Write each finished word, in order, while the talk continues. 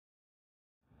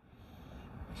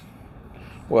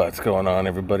What's going on,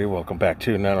 everybody? Welcome back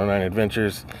to 909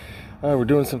 Adventures. We're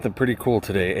doing something pretty cool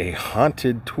today, a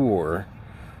haunted tour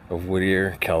of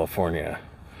Whittier, California.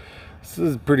 This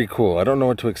is pretty cool. I don't know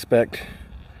what to expect,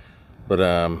 but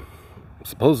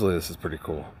supposedly this is pretty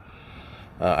cool.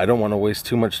 I don't want to waste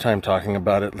too much time talking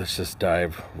about it. Let's just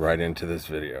dive right into this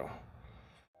video.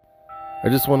 I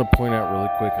just want to point out really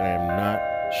quick, I am not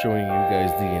showing you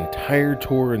guys the entire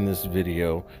tour in this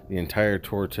video. The entire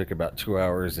tour took about 2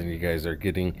 hours, and you guys are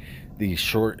getting the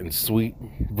short and sweet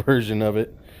version of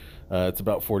it. It's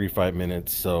about 45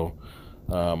 minutes, so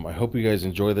I hope you guys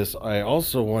enjoy this. I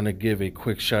also want to give a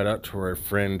quick shout out to our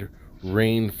friend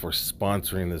Rain for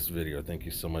sponsoring this video. Thank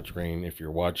you so much, Rain, if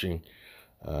you're watching.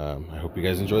 I hope you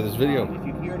guys enjoy this video. If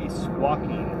you hear any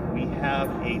squawking, we have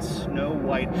a snow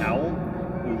white owl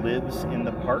who lives in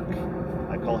the park.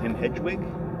 I call him Hedwig.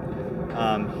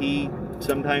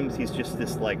 Sometimes he's just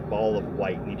this like ball of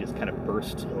white, and he just kind of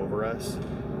bursts over us.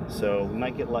 So we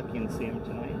might get lucky and see him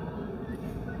tonight.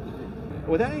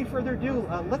 Without any further ado,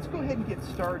 let's go ahead and get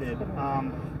started.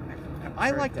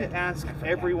 I like to ask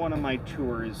every one of my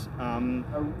tours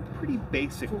a pretty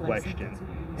basic question,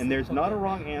 and there's not a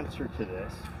wrong answer to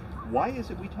this. Why is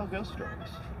it we tell ghost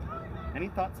stories? Any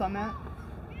thoughts on that?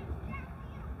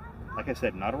 Like I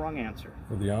said, not a wrong answer.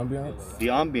 For the ambiance? The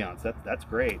ambiance, that's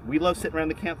great. We love sitting around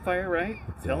the campfire, right?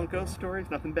 Telling ghost stories,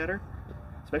 nothing better.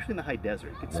 Especially in the high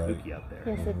desert, it gets spooky out there.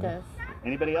 Yes, it does.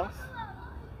 Anybody else?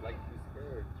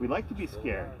 We like to be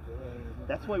scared.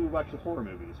 That's why we watch the horror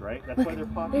movies, right? That's why they're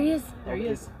popular. There he is. There he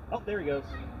is. Oh, there he goes.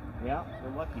 Yeah,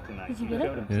 we're lucky tonight. Did you He get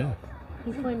showed it? himself.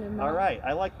 He's pointing him out. All right,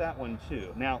 I like that one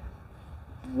too. Now,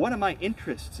 one of my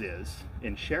interests is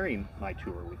in sharing my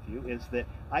tour with you is that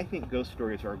I think ghost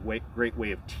stories are a great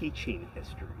way of teaching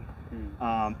history.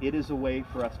 It is a way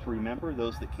for us to remember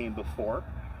those that came before.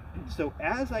 So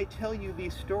as I tell you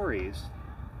these stories,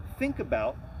 think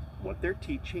about what they're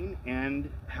teaching and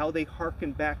how they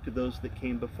harken back to those that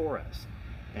came before us.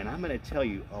 And I'm going to tell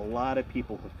you, a lot of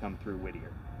people have come through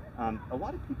Whittier. A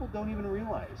lot of people don't even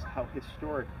realize how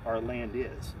historic our land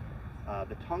is.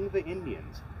 The Tongva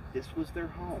Indians, this was their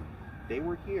home. They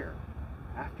were here.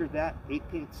 After that,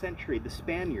 18th century, the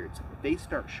Spaniards, they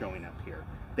start showing up here.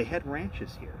 They had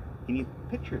ranches here. Can you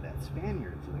picture that?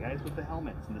 Spaniards, the guys with the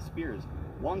helmets and the spears,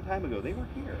 long time ago, they were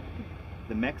here.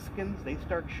 The Mexicans, they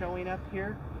start showing up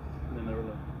here. And then they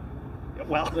were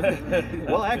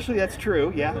Well, actually, that's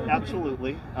true. Yeah,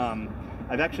 absolutely.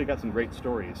 I've actually got some great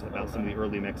stories about some of the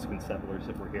early Mexican settlers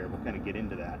that were here. We'll kind of get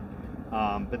into that.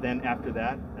 But then after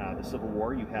that, the Civil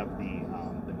War, you have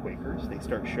the Quakers. They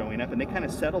start showing up, and they kind of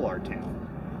settle our town.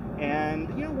 And,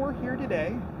 you know, we're here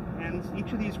today, and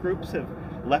each of these groups have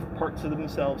left parts of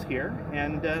themselves here,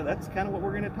 and that's kind of what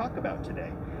we're going to talk about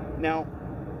today. Now,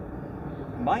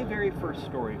 my very first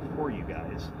story for you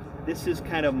guys, this is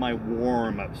kind of my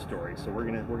warm-up story, so we're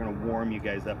gonna warm you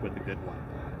guys up with a good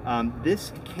one.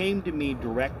 This came to me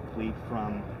directly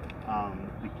from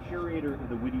the curator of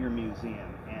the Whittier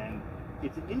Museum, and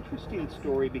it's an interesting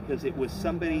story because it was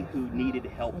somebody who needed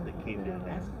help that came in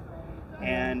there.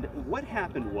 And what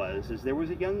happened was there was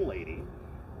a young lady,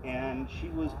 and she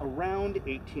was around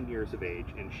 18 years of age,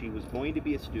 and she was going to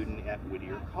be a student at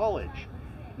Whittier College.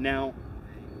 Now,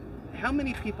 how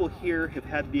many people here have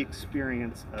had the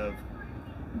experience of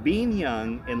being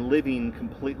young and living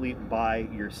completely by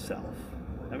yourself?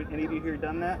 Have any of you here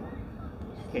done that?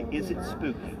 Okay, is it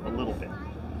spooky? A little bit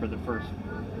for the first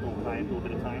little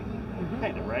bit of time?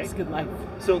 Kind of, right? It's good life.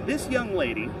 So this young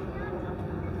lady,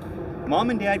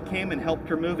 mom and dad came and helped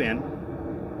her move in,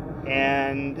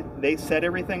 and they set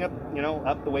everything up, you know,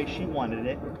 up the way she wanted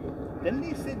it. Then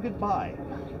they said goodbye.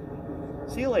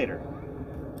 See you later.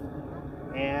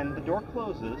 And the door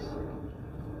closes,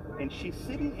 and she's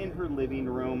sitting in her living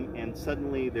room, and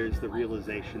suddenly there's the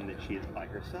realization that she is by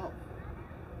herself.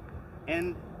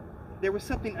 And there was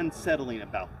something unsettling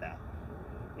about that.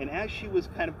 And as she was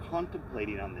kind of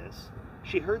contemplating on this,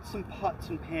 she heard some pots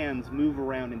and pans move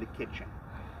around in the kitchen.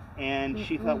 And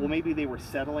she thought, well, maybe they were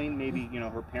settling, maybe, you know,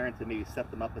 her parents had maybe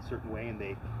set them up a certain way and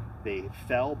they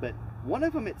fell. But one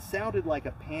of them, it sounded like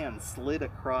a pan slid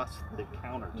across the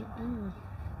countertop.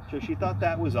 So she thought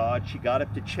that was odd. She got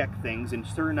up to check things, and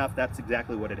sure enough, that's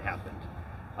exactly what had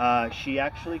happened. She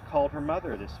actually called her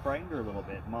mother. This frightened her a little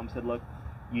bit. Mom said, look,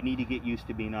 you need to get used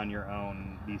to being on your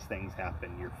own. These things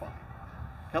happen. You're fine.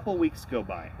 A couple weeks go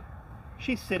by.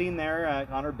 She's sitting there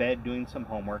on her bed doing some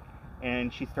homework,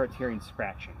 and she starts hearing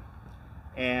scratching.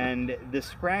 And the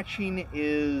scratching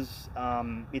is,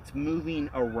 it's moving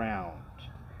around.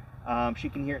 She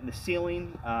can hear it in the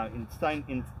ceiling,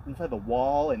 inside the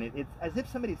wall, and it's as if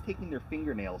somebody's taking their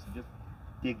fingernails and just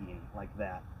digging like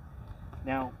that.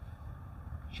 Now,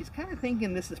 she's kind of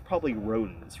thinking this is probably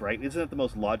rodents, right? Isn't that the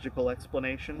most logical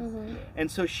explanation? Mm-hmm.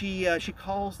 And so she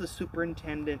calls the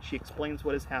superintendent. She explains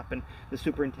what has happened. The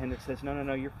superintendent says,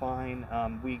 no, you're fine.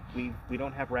 We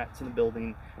don't have rats in the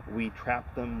building. We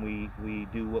trap them. We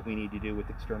do what we need to do with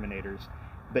exterminators.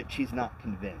 But she's not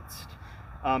convinced.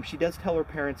 She does tell her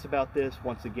parents about this.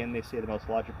 Once again, they say the most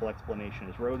logical explanation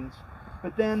is rodents.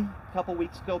 But then a couple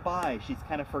weeks go by. She's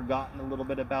kind of forgotten a little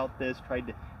bit about this, tried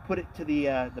to put it to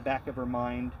the back of her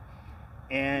mind,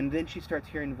 and then she starts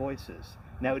hearing voices.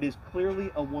 Now it is clearly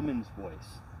a woman's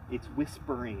voice. It's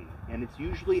whispering, and it's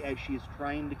usually as she is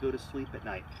trying to go to sleep at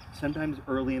night, sometimes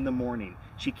early in the morning.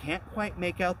 She can't quite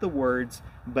make out the words,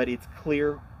 but it's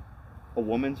clear a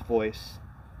woman's voice,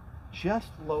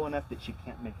 just low enough that she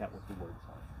can't make out what the words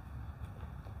are.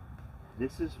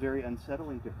 This is very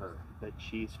unsettling to her, but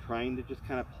she's trying to just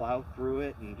kind of plow through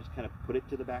it and just kind of put it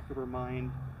to the back of her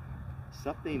mind.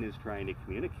 Something is trying to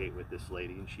communicate with this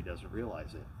lady and she doesn't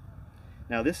realize it.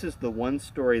 Now this is the one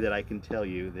story that I can tell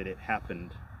you that it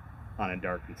happened on a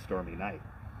dark and stormy night.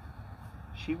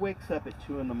 She wakes up at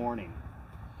 2 in the morning.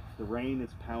 The rain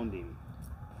is pounding.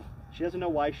 She doesn't know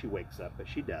why she wakes up, but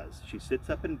she does. She sits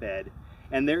up in bed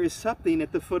and there is something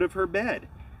at the foot of her bed.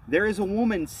 There is a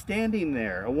woman standing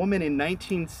there, a woman in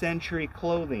 19th century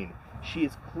clothing. She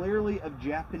is clearly of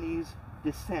Japanese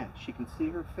descent. She can see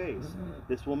her face.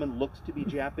 This woman looks to be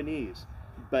Japanese,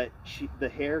 but the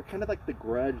hair, kind of like the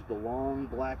Grudge, the long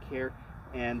black hair,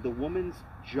 and the woman's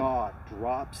jaw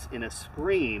drops in a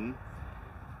scream,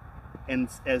 and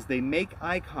as they make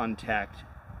eye contact,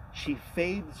 she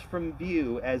fades from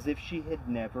view as if she had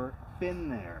never been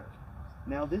there.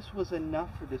 Now this was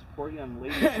enough for this poor young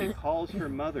lady. She calls her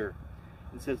mother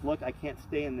and says, look, I can't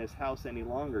stay in this house any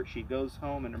longer. She goes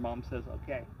home and her mom says,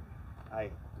 okay,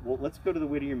 well, let's go to the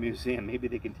Whittier Museum. Maybe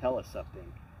they can tell us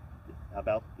something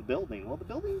about the building. Well, the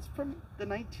building's from the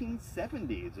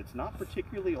 1970s. It's not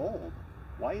particularly old.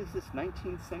 Why is this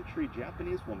 19th century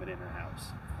Japanese woman in her house?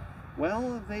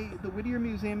 Well, the Whittier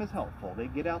Museum is helpful. They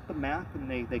get out the map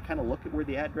and they kind of look at where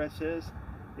the address is.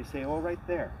 They say, oh, right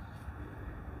there.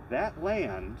 That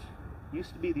land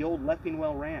used to be the old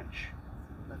Leffingwell Ranch.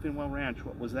 Leffingwell Ranch,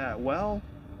 what was that? Well,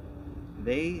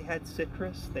 they had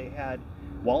citrus, they had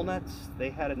walnuts, they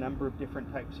had a number of different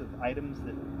types of items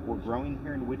that were growing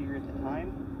here in Whittier at the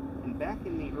time. And back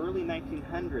in the early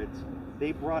 1900s,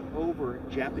 they brought over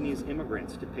Japanese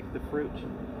immigrants to pick the fruit.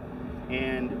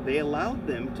 And they allowed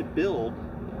them to build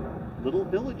little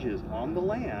villages on the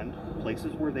land,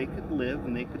 places where they could live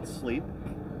and they could sleep.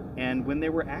 And when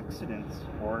there were accidents,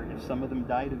 or if some of them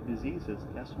died of diseases,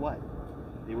 guess what?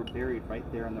 They were buried right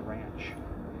there on the ranch.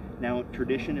 Now,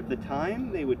 tradition of the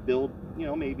time, they would build,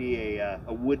 maybe a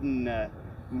wooden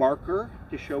marker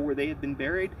to show where they had been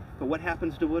buried. But what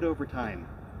happens to wood over time?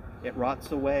 It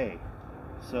rots away.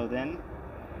 So then,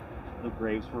 the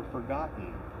graves were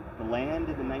forgotten. The land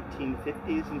in the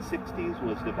 1950s and 60s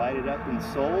was divided up and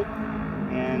sold,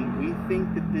 and we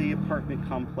think that the apartment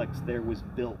complex there was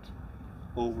built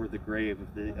over the grave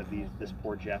of this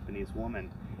poor Japanese woman.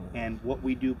 And what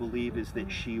we do believe is that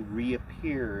she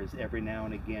reappears every now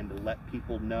and again to let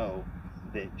people know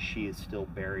that she is still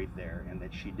buried there and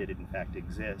that she did in fact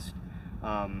exist.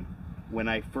 When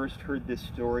I first heard this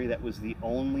story, that was the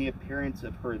only appearance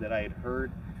of her that I had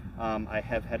heard. I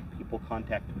have had people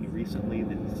contact me recently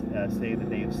that say that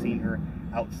they have seen her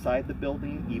outside the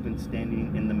building, even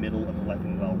standing in the middle of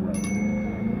Leffingwell Road.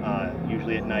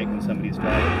 Usually at night when somebody's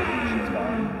driving, she's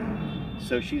gone.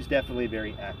 So she's definitely a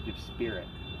very active spirit.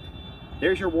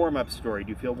 There's your warm-up story. Do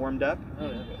you feel warmed up? Oh,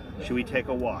 yeah. Should we take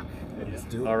a walk? Let's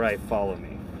do it. All right, follow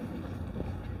me.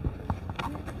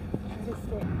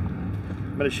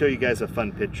 I'm going to show you guys a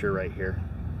fun picture right here.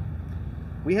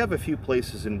 We have a few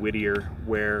places in Whittier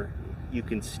where you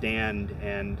can stand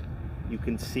and you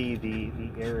can see the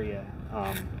area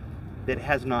that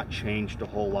has not changed a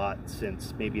whole lot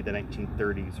since maybe the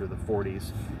 1930s or the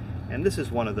 40s. And this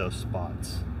is one of those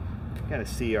spots. You kind of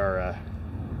see our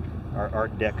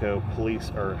Art Deco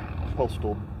police or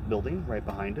postal building right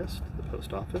behind us, the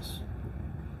post office.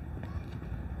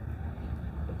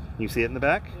 You see it in the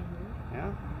back? Mm-hmm.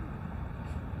 Yeah.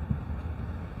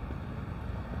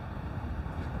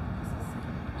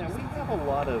 Now we have a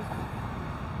lot of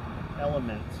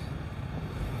elements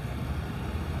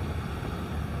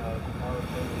of our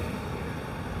building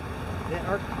that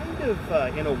are kind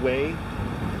of, in a way,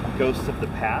 ghosts of the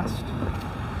past.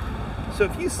 So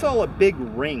if you saw a big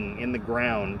ring in the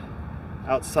ground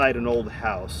outside an old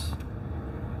house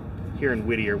here in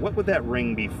Whittier, what would that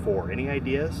ring be for? Any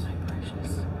ideas?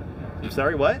 I'm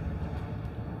sorry, what?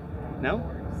 No?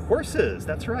 Horses,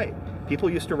 that's right. People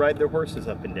used to ride their horses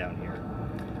up and down here.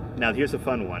 Now here's a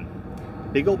fun one.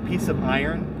 Big old piece of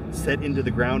iron set into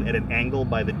the ground at an angle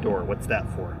by the door. What's that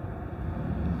for?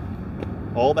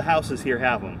 All the houses here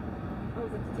have them. Oh,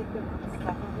 is it to take the stuff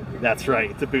off of your That's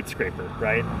right, it's a boot scraper,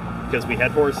 right? Because we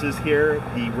had horses here,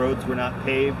 the roads were not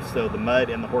paved, so the mud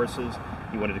and the horses,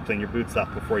 you wanted to clean your boots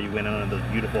off before you went on those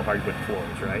beautiful hardwood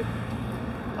floors, right?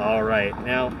 All right,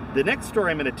 now the next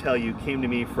story I'm going to tell you came to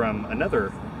me from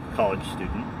another college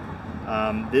student.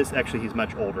 This actually, he's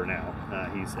much older now.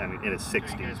 He's in his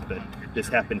 60s, but this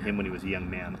happened to him when he was a young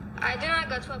man. I do not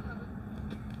go to a public.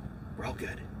 We're all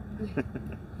good.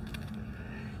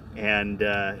 And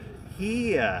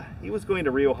he was going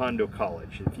to Rio Hondo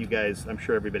College. If you guys, I'm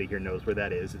sure everybody here knows where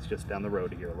that is. It's just down the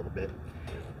road here a little bit.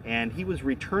 And he was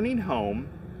returning home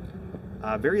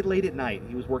very late at night.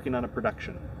 He was working on a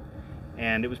production.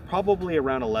 And it was probably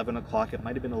around 11 o'clock. It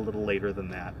might have been a little later than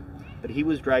that. But he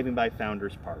was driving by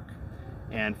Founders Park.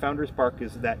 And Founders Park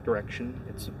is that direction.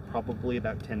 It's probably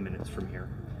about 10 minutes from here.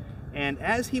 And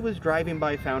as he was driving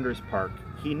by Founders Park,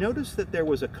 he noticed that there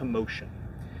was a commotion.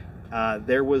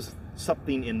 There was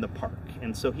something in the park.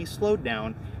 And so he slowed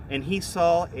down and he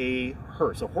saw a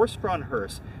hearse, a horse-drawn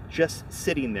hearse, just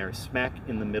sitting there smack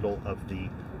in the middle of the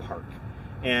park.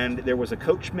 And there was a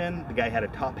coachman. The guy had a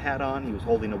top hat on. He was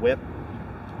holding a whip.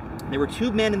 There were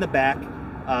two men in the back.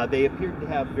 They appeared to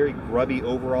have very grubby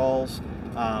overalls.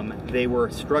 They were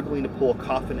struggling to pull a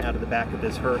coffin out of the back of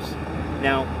this hearse.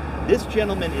 Now, this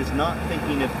gentleman is not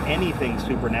thinking of anything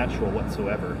supernatural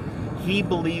whatsoever. He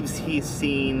believes he's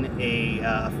seen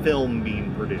a film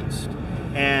being produced,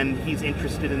 and he's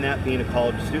interested in that, being a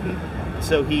college student.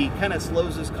 So he kind of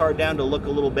slows his car down to look a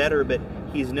little better, but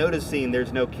he's noticing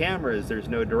there's no cameras, there's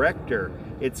no director.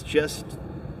 It's just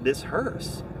this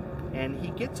hearse. And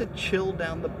he gets a chill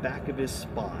down the back of his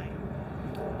spine.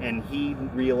 And he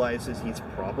realizes he's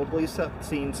probably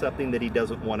seen something that he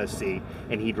doesn't want to see,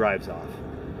 and he drives off.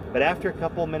 But after a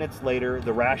couple minutes later,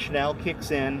 the rationale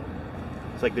kicks in.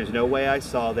 It's like, there's no way I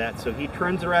saw that. So he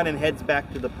turns around and heads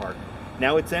back to the park.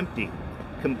 Now it's empty,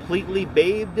 completely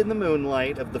bathed in the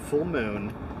moonlight of the full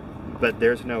moon, but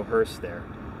there's no hearse there.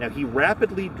 Now he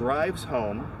rapidly drives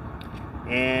home,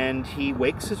 and he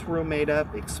wakes his roommate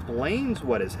up, explains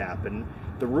what has happened.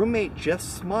 The roommate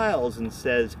just smiles and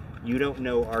says, "You don't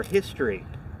know our history.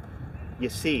 You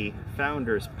see,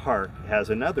 Founders Park has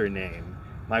another name.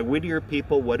 My Whittier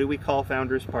people, what do we call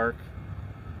Founders Park?"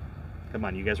 Come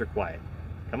on, you guys are quiet.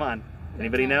 Come on.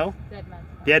 Anybody know? Dead Man's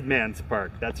Park. Dead Man's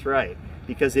Park. That's right.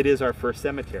 Because it is our first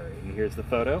cemetery. And here's the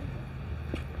photo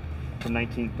from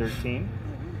 1913.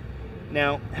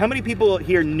 Now, how many people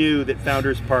here knew that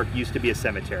Founders Park used to be a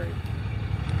cemetery?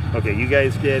 Okay, you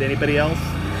guys did. Anybody else?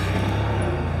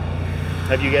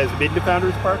 Have you guys been to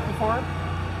Founders Park before?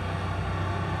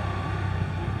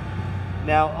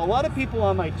 Now, a lot of people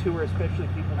on my tour, especially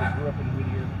people that grew up in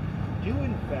Whittier, do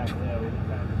in fact know that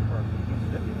Founders Park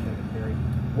used to be a cemetery.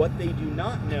 What they do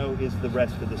not know is the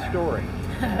rest of the story.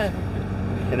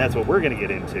 And that's what we're going to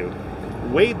get into.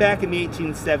 Way back in the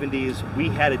 1870s, we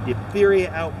had a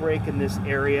diphtheria outbreak in this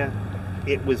area.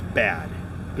 It was bad.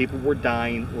 People were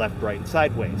dying left, right, and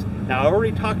sideways. Now, I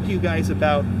already talked to you guys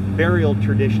about burial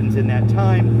traditions in that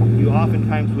time. You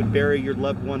oftentimes would bury your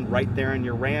loved one right there on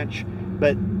your ranch,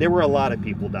 but there were a lot of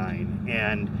people dying,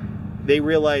 and they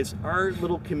realized our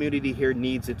little community here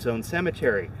needs its own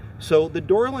cemetery. So the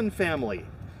Dorland family,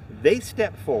 they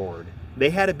stepped forward. They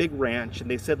had a big ranch, and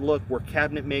they said, look, we're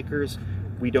cabinet makers.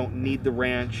 We don't need the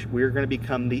ranch. We're going to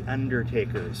become the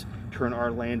undertakers, turn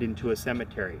our land into a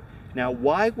cemetery. Now,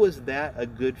 why was that a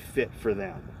good fit for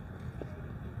them?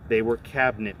 They were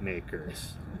cabinet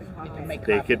makers.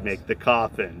 They could make the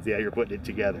coffins. Yeah, you're putting it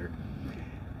together.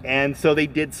 And so they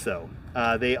did so.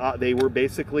 They were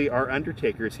basically our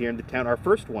undertakers here in the town, our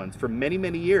first ones for many,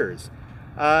 many years.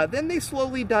 Then they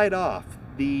slowly died off.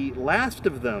 The last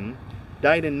of them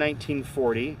died in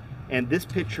 1940. And this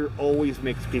picture always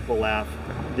makes people laugh.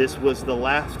 This was the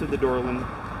last of the Dorland.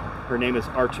 Her name is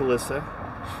Archulissa,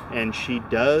 and she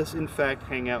does, in fact,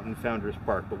 hang out in Founders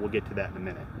Park, but we'll get to that in a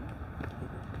minute.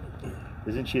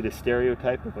 Isn't she the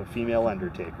stereotype of a female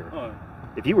undertaker? Oh.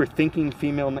 If you were thinking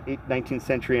female 19th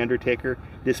century undertaker,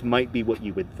 this might be what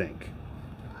you would think.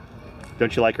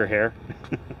 Don't you like her hair?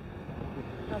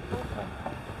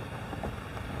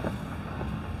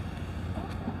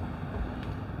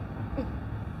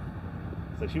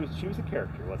 So she was a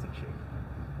character, wasn't she?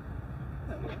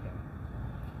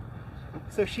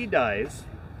 So she dies,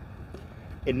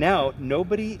 and now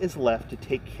nobody is left to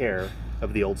take care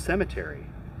of the old cemetery.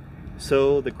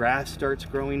 So the grass starts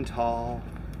growing tall,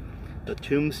 the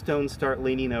tombstones start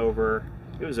leaning over.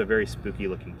 It was a very spooky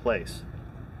looking place.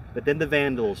 But then the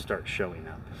vandals start showing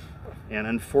up. And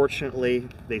unfortunately,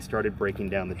 they started breaking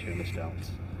down the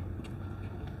tombstones.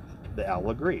 The owl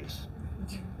agrees.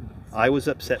 I was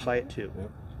upset by it too.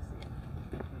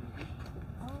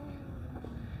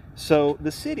 So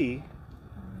the city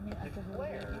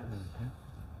declared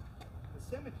the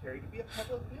cemetery to be a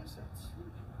public nuisance.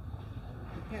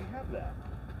 You can't have that.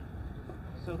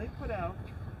 So they put out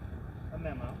a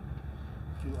memo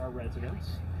to our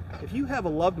residents. If you have a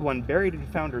loved one buried in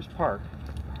Founders Park,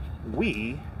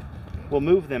 we will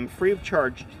move them free of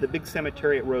charge to the big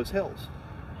cemetery at Rose Hills.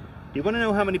 Do you want to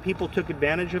know how many people took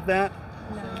advantage of that?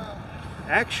 No.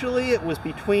 Actually, it was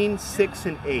between 6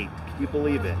 and 8. Can you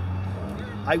believe it?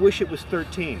 I wish it was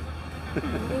 13.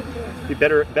 The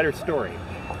better story.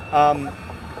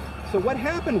 So what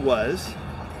happened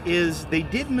is they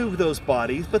did move those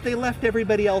bodies, but they left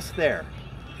everybody else there.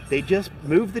 They just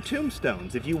moved the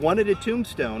tombstones. If you wanted a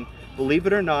tombstone, believe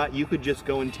it or not, you could just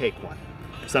go and take one.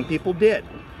 Some people did.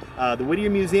 The Whittier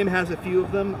Museum has a few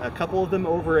of them, a couple of them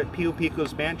over at Pio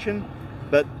Pico's mansion,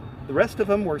 but the rest of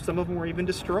them some of them were even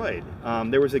destroyed.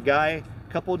 There was a guy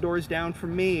a couple of doors down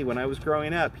from me when I was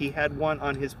growing up. He had one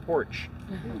on his porch.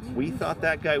 We thought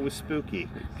that guy was spooky.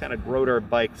 Kind of rode our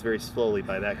bikes very slowly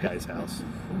by that guy's house.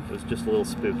 It was just a little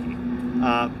spooky.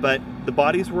 But the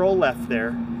bodies were all left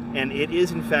there, and it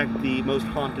is in fact the most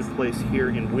haunted place here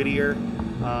in Whittier.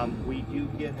 We do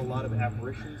get a lot of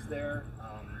apparitions there.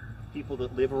 People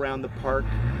that live around the park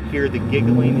hear the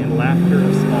giggling and laughter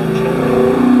of small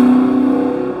children.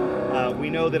 We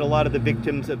know that a lot of the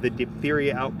victims of the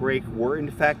diphtheria outbreak were in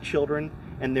fact children,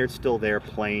 and they're still there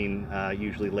playing,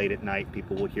 usually late at night.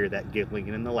 People will hear that giggling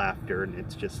and the laughter, and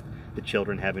it's just the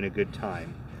children having a good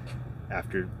time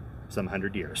after some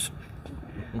 100 years.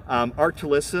 Our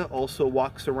Talissa also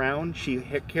walks around. She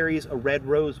carries a red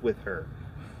rose with her.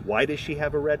 Why does she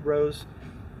have a red rose?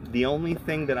 The only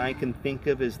thing that I can think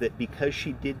of is that because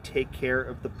she did take care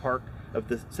of the park, of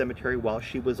the cemetery while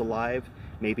she was alive,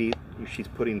 maybe she's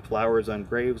putting flowers on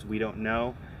graves, we don't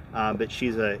know. But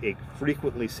she's a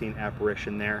frequently seen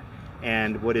apparition there.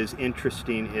 And what is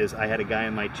interesting is I had a guy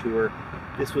on my tour,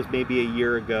 this was maybe a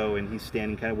year ago, and he's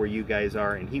standing kind of where you guys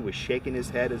are, and he was shaking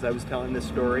his head as I was telling this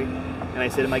story. And I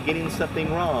said, am I getting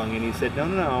something wrong? And he said, no,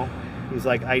 no, no. He's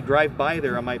like, I drive by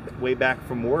there on my way back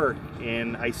from work,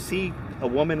 and I see a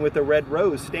woman with a red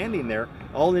rose standing there,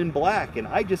 all in black, and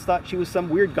I just thought she was some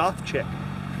weird goth chick.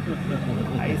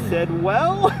 I said,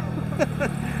 well,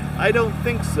 I don't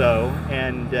think so.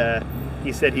 And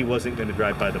he said he wasn't going to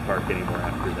drive by the park anymore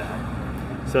after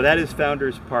that. So that is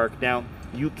Founders Park. Now,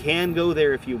 you can go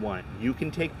there if you want. You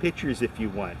can take pictures if you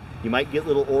want. You might get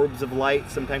little orbs of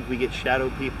light. Sometimes we get shadow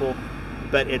people.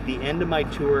 But at the end of my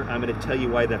tour, I'm going to tell you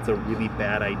why that's a really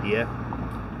bad idea.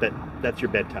 But that's your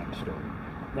bedtime story.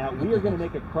 Now, we are going to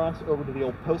make a cross over to the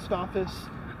old post office.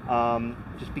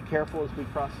 Just be careful as we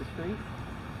cross the street.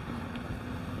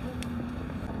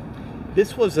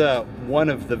 This was one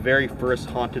of the very first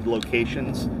haunted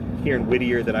locations here in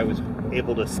Whittier that I was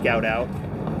able to scout out.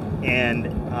 And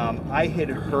I had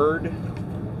heard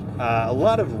a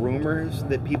lot of rumors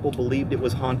that people believed it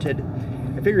was haunted.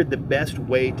 I figured the best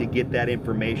way to get that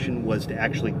information was to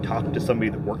actually talk to somebody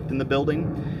that worked in the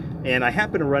building. And I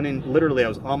happened to run in, literally I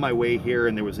was on my way here,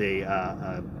 and there was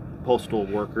a postal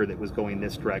worker that was going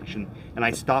this direction, and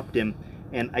I stopped him,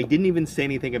 and I didn't even say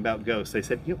anything about ghosts. I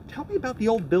said, tell me about the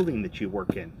old building that you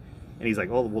work in. And he's like,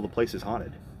 oh, well, the place is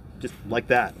haunted. Just like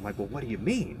that. I'm like, well, what do you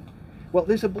mean? Well,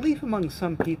 there's a belief among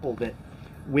some people that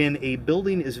when a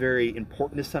building is very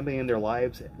important to somebody in their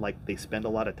lives, like they spend a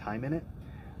lot of time in it,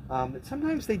 that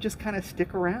sometimes they just kind of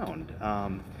stick around.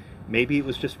 Maybe it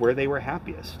was just where they were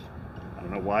happiest. I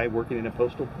don't know why working in a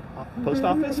post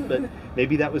office, but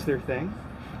maybe that was their thing.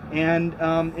 And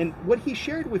what he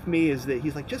shared with me is that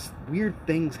he's like, just weird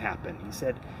things happen. He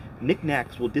said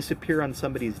knickknacks will disappear on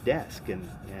somebody's desk, and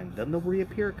then they'll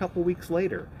reappear a couple weeks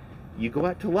later. You go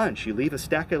out to lunch, you leave a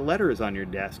stack of letters on your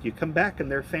desk, you come back and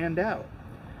they're fanned out.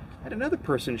 I had another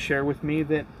person share with me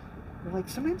that, like,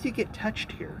 sometimes you get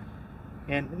touched here,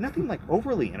 and nothing like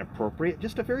overly inappropriate,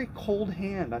 just a very cold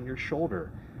hand on your shoulder,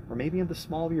 or maybe in the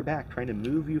small of your back trying to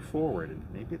move you forward. And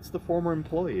maybe it's the former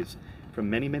employees from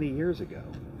many, many years ago.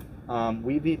 On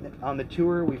the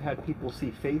tour, we've had people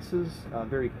see faces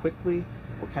very quickly,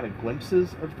 or kind of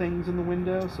glimpses of things in the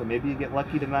window, so maybe you get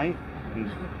lucky tonight.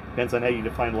 Depends on how you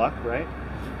define luck, right?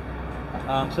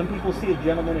 Some people see a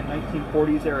gentleman in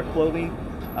 1940s era clothing.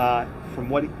 From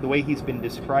the way he's been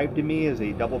described to me, as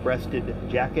a double-breasted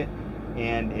jacket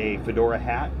and a fedora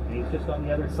hat, and he's just on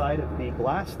the other side of the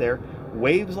glass there,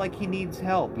 waves like he needs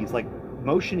help. He's like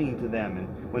motioning to them,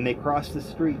 and when they cross the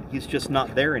street, he's just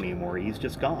not there anymore. He's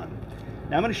just gone.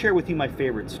 Now I'm going to share with you my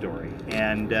favorite story,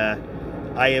 and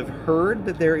I have heard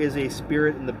that there is a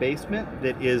spirit in the basement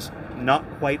that is not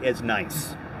quite as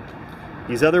nice.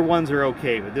 These other ones are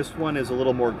okay, but this one is a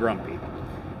little more grumpy.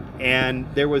 And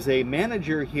there was a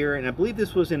manager here, and I believe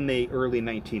this was in the early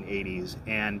 1980s,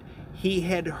 and he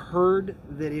had heard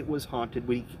that it was haunted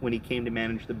when he came to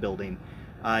manage the building.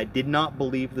 Did not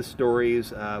believe the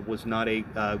stories, was not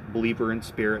a believer in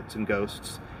spirits and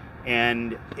ghosts,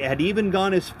 and had even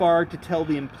gone as far to tell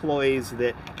the employees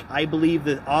that I believe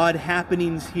the odd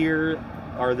happenings here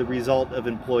are the result of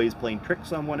employees playing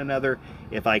tricks on one another.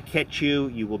 If I catch you,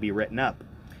 you will be written up.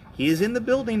 He is in the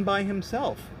building by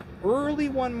himself early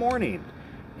one morning,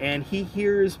 and he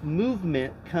hears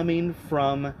movement coming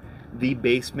from the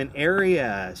basement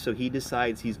area. So he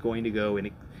decides he's going to go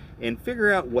and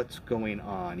figure out what's going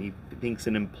on. He thinks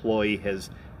an employee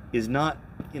is not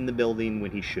in the building when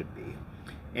he should be.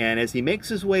 And as he makes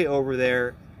his way over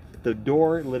there, the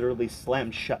door literally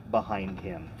slams shut behind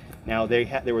him. Now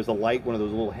there was a light, one of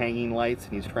those little hanging lights,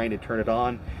 and he's trying to turn it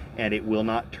on, and it will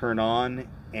not turn on.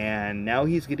 And now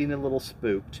he's getting a little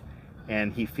spooked,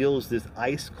 and he feels this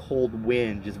ice cold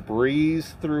wind just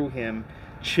breeze through him,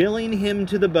 chilling him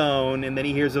to the bone. And then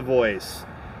he hears a voice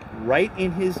right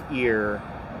in his ear,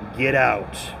 "Get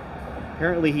out."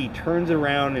 Apparently he turns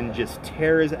around and just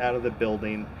tears out of the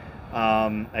building.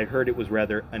 I heard it was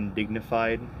rather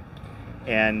undignified.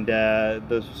 And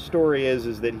the story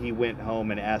is that he went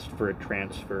home and asked for a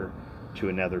transfer to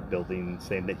another building,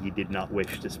 saying that he did not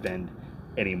wish to spend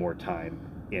any more time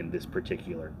in this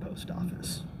particular post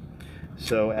office.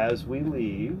 So as we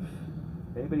leave,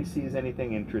 if anybody sees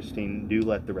anything interesting, do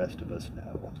let the rest of us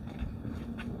know.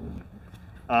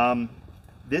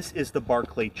 This is the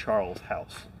Berkeley Charles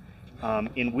house.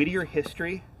 In Whittier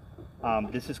history,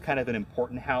 this is kind of an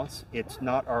important house. It's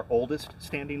not our oldest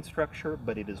standing structure,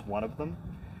 but it is one of them.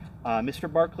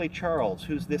 Mr. Berkeley Charles,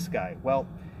 who's this guy? Well,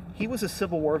 he was a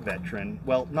Civil War veteran.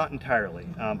 Well, not entirely.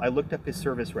 I looked up his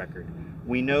service record.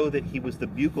 We know that he was the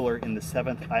bugler in the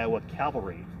 7th Iowa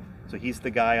Cavalry. So he's the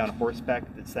guy on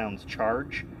horseback that sounds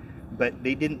charge, but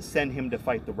they didn't send him to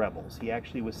fight the rebels. He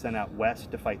actually was sent out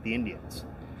west to fight the Indians.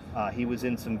 He was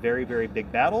in some very, very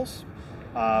big battles.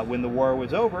 When the war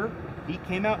was over, he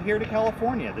came out here to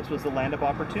California. This was the land of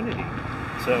opportunity.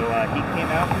 So he came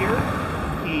out here.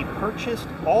 He purchased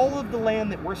all of the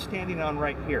land that we're standing on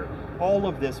right here. All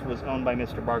of this was owned by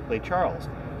Mr. Berkeley Charles.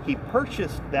 He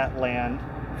purchased that land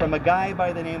from a guy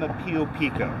by the name of Pio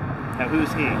Pico. Now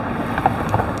who's he?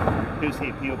 Who's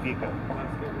he, Pio Pico?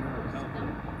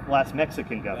 Last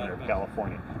Mexican governor of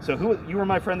California. So you were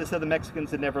my friend that said the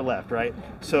Mexicans had never left, right?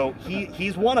 So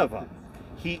he's one of them.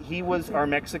 He was our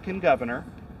Mexican governor,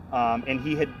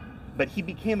 but he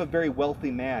became a very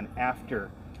wealthy man after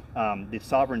the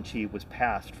sovereignty was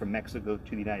passed from Mexico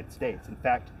to the United States. In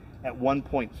fact, at one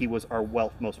point he was our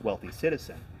most wealthy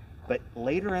citizen. But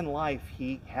later in life,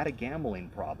 he had a gambling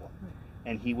problem,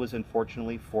 and he was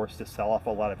unfortunately forced to sell off a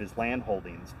lot of his land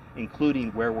holdings,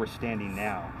 including where we're standing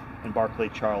now. And Berkeley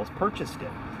Charles purchased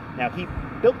it. Now he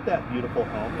built that beautiful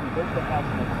home, and he built the house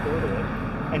next door to it,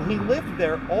 and he lived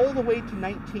there all the way to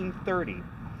 1930.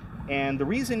 And the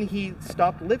reason he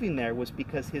stopped living there was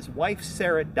because his wife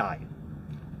Sarah died.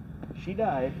 She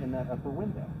died in that upper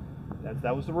window.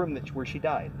 That was the room where she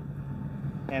died.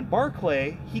 And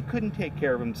Berkeley, he couldn't take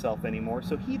care of himself anymore,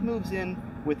 so he moves in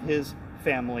with his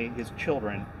family, his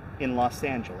children, in Los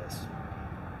Angeles.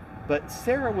 But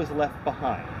Sarah was left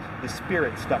behind. The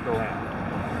spirit stuck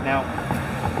around. Now,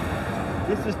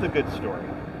 this is the good story.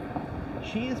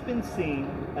 She has been seen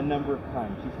a number of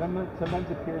times. She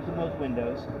sometimes appears in those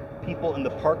windows. People in the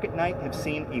park at night have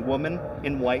seen a woman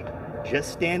in white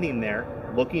just standing there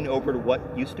looking over to what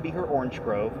used to be her orange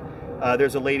grove.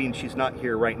 There's a lady, and she's not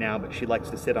here right now, but she likes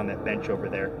to sit on that bench over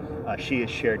there. She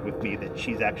has shared with me that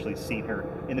she's actually seen her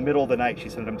in the middle of the night. She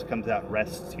sometimes comes out and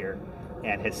rests here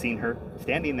and has seen her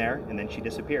standing there, and then she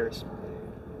disappears.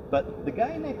 But the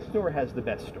guy next door has the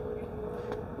best story.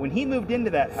 When he moved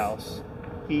into that house,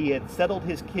 he had settled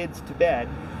his kids to bed,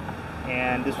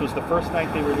 and this was the first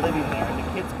night they were living there, and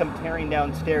the kids come tearing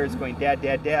downstairs going, "Dad,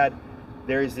 Dad, Dad,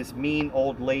 there is this mean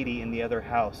old lady in the other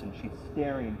house, and she's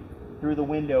staring through the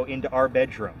window into our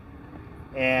bedroom."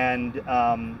 And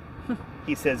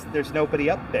he says, "There's nobody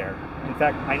up there. In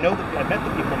fact, I met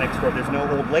the people next door. There's no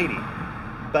old lady."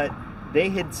 But they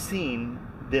had seen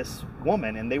this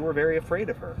woman, and they were very afraid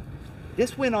of her.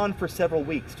 This went on for several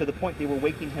weeks, to the point they were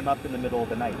waking him up in the middle of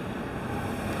the night.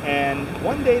 And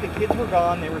one day the kids were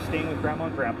gone. They were staying with Grandma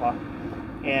and Grandpa,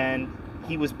 and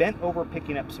he was bent over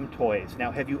picking up some toys.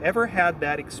 Now, have you ever had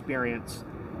that experience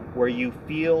where you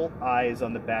feel eyes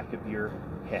on the back of your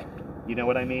head? You know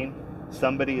what I mean?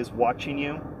 somebody is watching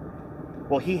you.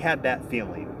 Well, he had that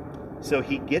feeling. So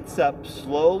he gets up,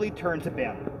 slowly turns it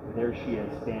down. There she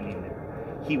is, standing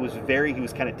there. He was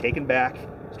kind of taken back,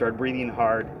 started breathing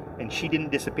hard, and she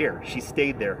didn't disappear. She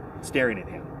stayed there, staring at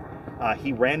him.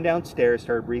 He ran downstairs,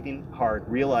 started breathing hard,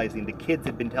 realizing the kids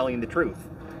had been telling the truth.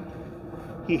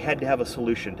 He had to have a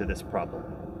solution to this problem.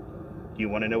 Do you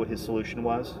want to know what his solution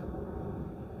was?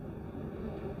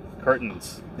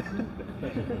 Curtains.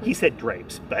 He said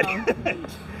drapes, but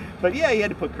but yeah, he had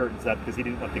to put curtains up because he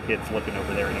didn't want the kids looking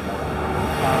over there anymore.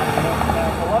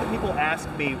 Now, a lot of people ask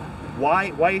me,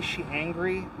 why is she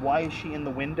angry? Why is she in the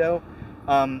window?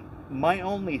 My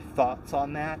only thoughts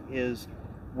on that is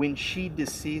when she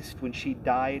deceased, when she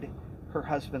died, her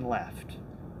husband left.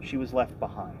 She was left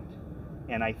behind.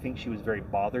 And I think she was very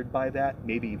bothered by that,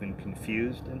 maybe even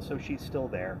confused, and so she's still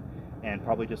there and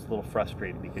probably just a little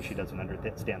frustrated because she doesn't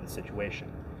understand the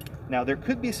situation. Now, there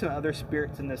could be some other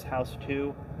spirits in this house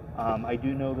too. I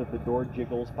do know that the door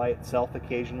jiggles by itself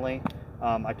occasionally.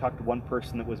 I talked to one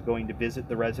person that was going to visit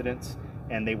the residence,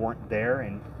 and they weren't there,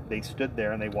 and they stood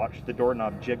there and they watched the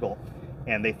doorknob jiggle,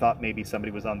 and they thought maybe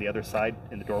somebody was on the other side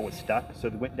and the door was stuck, so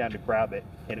they went down to grab it,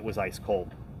 and it was ice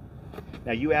cold.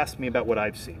 Now, you asked me about what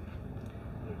I've seen.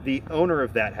 The owner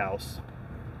of that house,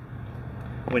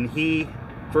 when he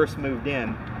first moved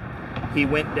in, he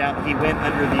went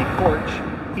under the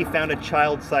porch, he found a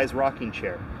child-sized rocking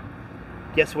chair.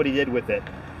 Guess what he did with it?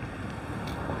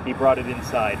 He brought it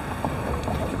inside.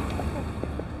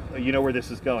 You know where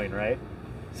this is going, right?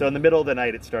 So in the middle of the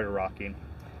night, it started rocking.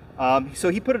 So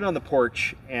he put it on the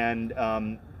porch, and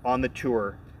on the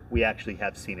tour, we actually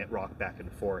have seen it rock back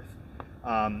and forth.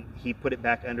 He put it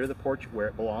back under the porch where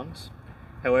it belongs.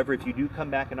 However, if you do come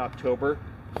back in October,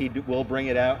 he will bring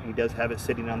it out, and he does have it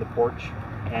sitting on the porch,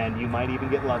 and you might even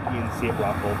get lucky and see it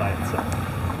rock all by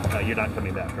itself. You're not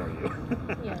coming back, are you?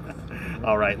 Yes.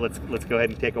 All right, let's go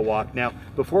ahead and take a walk. Now,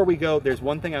 before we go, there's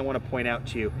one thing I want to point out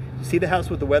to you. You see the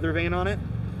house with the weather vane on it?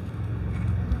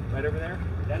 Right over there?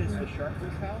 That is the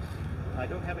Sharpless house. I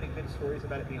don't have any good stories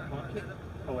about it being haunted.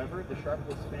 However, the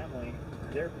Sharpless family,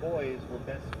 their boys were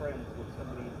best friends with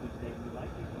somebody whose name you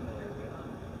might be familiar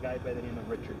with, a guy by the name of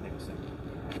Richard Nixon.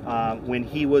 When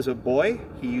he was a boy,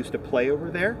 he used to play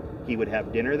over there. He would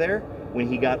have dinner there. When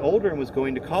he got older and was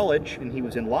going to college and he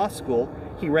was in law school,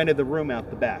 he rented the room out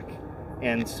the back.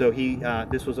 And so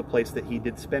this was a place that he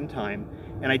did spend time.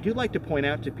 And I do like to point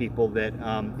out to people that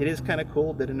it is kind of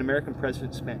cool that an American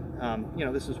president spent,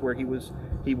 this is where he was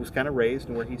kind of raised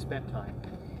and where he spent time.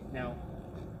 Now,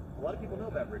 a lot of people know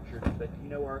about Richard, but you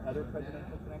know our other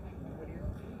presidential connection in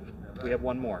Whittier? We have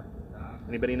one more.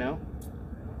 Anybody know?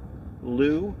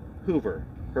 Lou Hoover,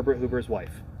 Herbert Hoover's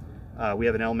wife. We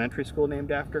have an elementary school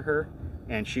named after her,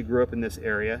 and she grew up in this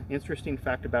area. Interesting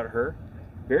fact about her,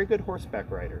 very good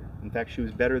horseback rider. In fact, she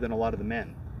was better than a lot of the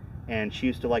men. And she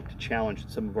used to like to challenge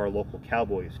some of our local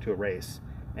cowboys to a race,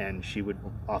 and she would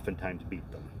oftentimes beat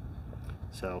them.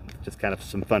 So, just kind of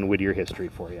some fun Whittier history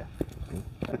for you.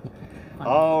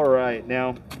 All right,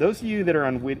 now, those of you that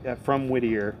are from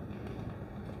Whittier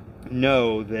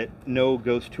know that no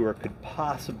ghost tour could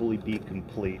possibly be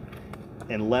complete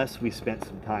unless we spent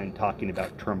some time talking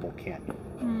about Turnbull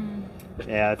Canyon.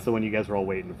 Yeah, that's the one you guys are all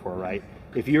waiting for, right?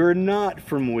 If you're not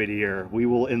from Whittier, we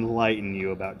will enlighten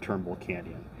you about Turnbull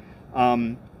Canyon.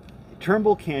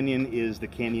 Turnbull Canyon is the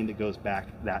canyon that goes back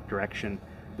that direction.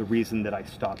 The reason that I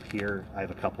stopped here, I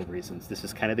have a couple of reasons. This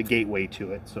is kind of the gateway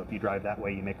to it, so if you drive that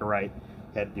way, you make a right,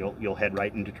 you'll head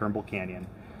right into Turnbull Canyon.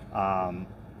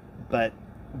 But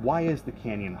why is the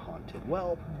canyon haunted?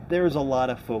 Well, there's a lot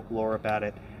of folklore about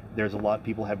it. There's a lot of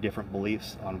people have different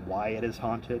beliefs on why it is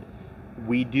haunted.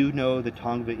 We do know the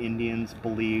Tongva Indians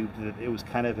believed that it was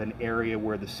kind of an area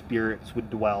where the spirits would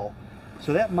dwell.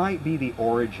 So that might be the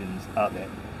origins of it.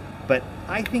 But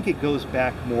I think it goes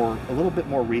back a little bit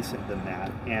more recent than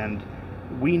that. And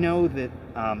we know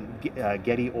that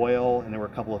Getty Oil, and there were a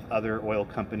couple of other oil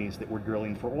companies that were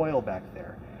drilling for oil back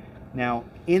there. Now,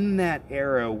 in that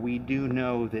era, we do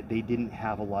know that they didn't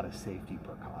have a lot of safety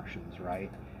precautions, right?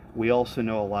 We also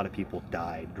know a lot of people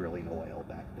died drilling oil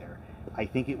back there. I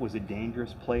think it was a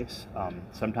dangerous place.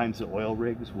 Sometimes the oil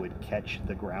rigs would catch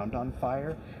the ground on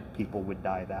fire. People would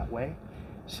die that way.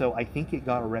 So I think it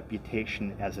got a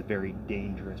reputation as a very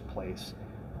dangerous place.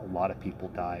 A lot of people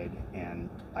died, and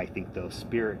I think those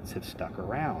spirits have stuck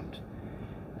around.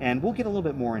 And we'll get a little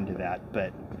bit more into that,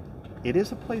 but it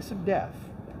is a place of death.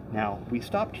 Now, we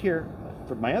stopped here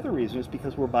for my other reason is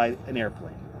because we're by an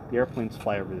airplane. The airplanes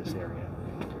fly over this area.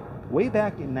 Way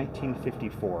back in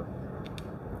 1954,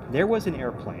 there was an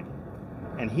airplane,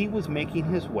 and he was making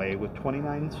his way with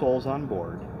 29 souls on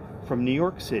board from New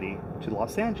York City to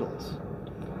Los Angeles.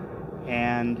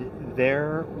 And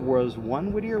there was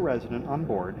one Whittier resident on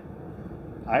board.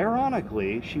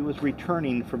 Ironically, she was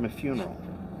returning from a funeral.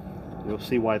 You'll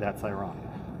see why that's ironic.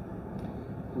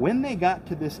 When they got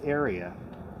to this area,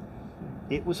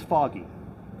 it was foggy.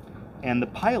 And the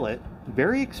pilot,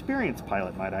 very experienced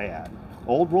pilot, might I add,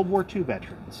 old World War II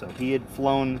veteran, so he had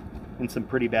flown in some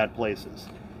pretty bad places.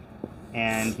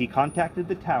 And he contacted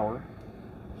the tower.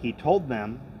 He told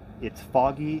them, it's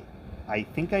foggy, I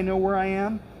think I know where I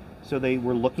am. So they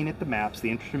were looking at the maps.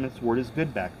 The instruments weren't as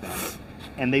good back then.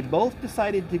 And they both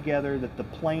decided together that the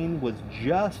plane was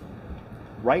just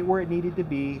right where it needed to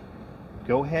be.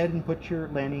 Go ahead and put your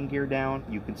landing gear down.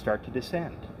 You can start to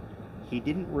descend. He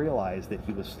didn't realize that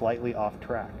he was slightly off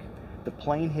track. The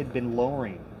plane had been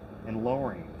lowering and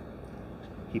lowering.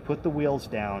 He put the wheels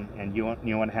down, and you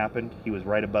know what happened? He was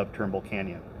right above Turnbull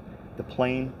Canyon. The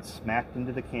plane smacked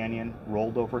into the canyon,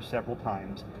 rolled over several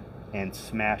times, and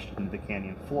smashed into the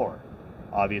canyon floor.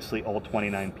 Obviously, all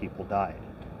 29 people died.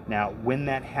 Now, when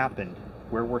that happened,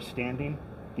 where we're standing,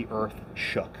 the earth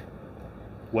shook.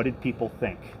 What did people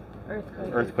think?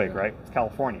 Earthquake. Earthquake, right? It's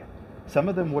California. Some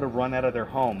of them would have run out of their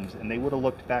homes, and they would have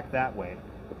looked back that way,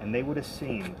 and they would have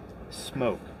seen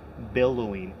smoke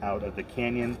billowing out of the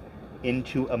canyon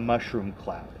into a mushroom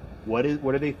cloud. What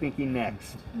are they thinking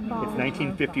next? It's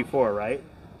 1954, right?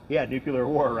 Yeah, nuclear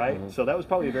war, right? So that was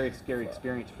probably a very scary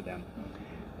experience for them.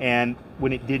 And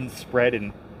when it didn't spread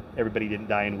and everybody didn't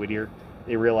die in Whittier,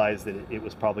 they realized that it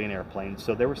was probably an airplane.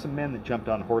 So there were some men that jumped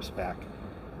on horseback,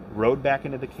 rode back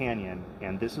into the canyon,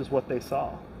 and this is what they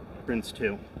saw. Prince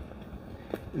too.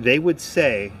 They would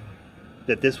say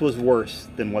that this was worse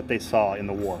than what they saw in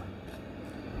the war.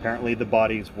 Apparently the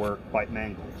bodies were quite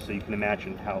mangled, so you can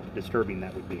imagine how disturbing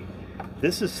that would be.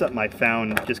 This is something I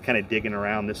found just kind of digging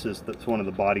around. That's one of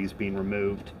the bodies being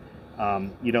removed.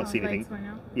 You don't see anything.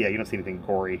 Yeah, you don't see anything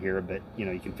gory here, but you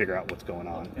know you can figure out what's going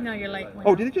on. No, your light went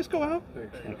Oh, out. did it just go out?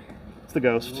 It's the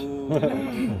ghost.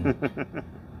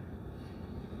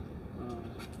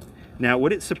 Now,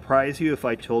 would it surprise you if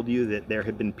I told you that there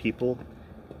had been people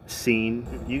seen?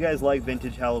 Do you guys like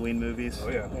vintage Halloween movies? Oh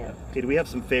yeah. Okay, do we have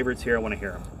some favorites here? I want to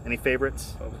hear them. Any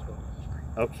favorites?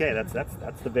 Okay, that's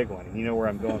the big one, and you know where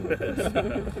I'm going with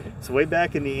this. So way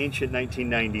back in the ancient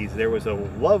 1990s, there was a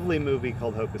lovely movie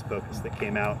called Hocus Pocus that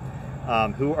came out.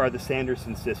 Who are the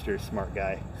Sanderson sisters, smart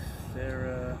guy?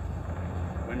 Sarah,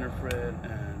 Winifred,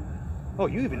 and... Oh,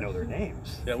 you even know their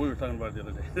names. Yeah, we were talking about it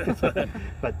the other day.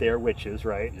 But they're witches,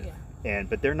 right? Yeah.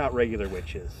 But they're not regular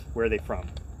witches. Where are they from?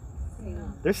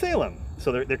 Salem. They're Salem.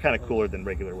 So they're kind of cooler than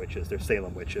regular witches. They're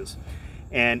Salem witches.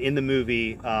 And in the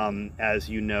movie, as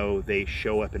you know, they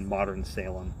show up in modern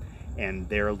Salem, and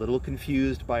they're a little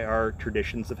confused by our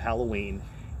traditions of Halloween.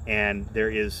 And there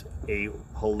is a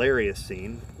hilarious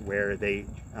scene where they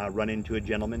run into a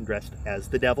gentleman dressed as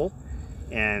the devil,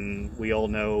 and we all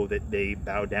know that they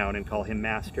bow down and call him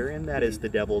master, and that is the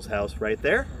devil's house right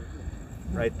there.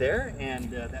 Right there,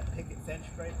 and that picket fence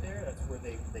right there, that's where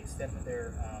they set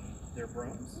their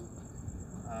brooms.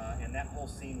 And that whole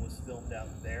scene was filmed out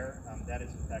there. That is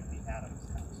in fact the Adams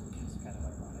house, which is kind of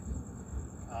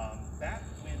ironic. Back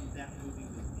when that movie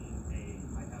was being made,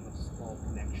 I have a small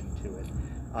connection to it.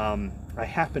 I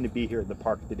happened to be here at the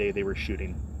park the day they were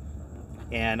shooting,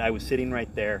 and I was sitting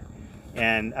right there,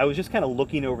 and I was just kind of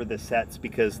looking over the sets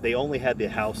because they only had the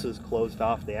houses closed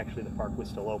off. The park was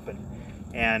still open.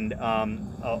 And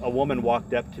a woman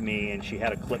walked up to me, and she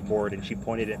had a clipboard, and she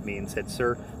pointed at me and said,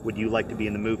 "Sir, would you like to be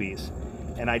in the movies?"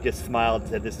 And I just smiled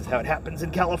and said, "This is how it happens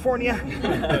in California."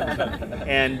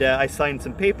 And I signed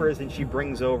some papers, and she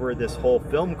brings over this whole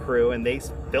film crew, and they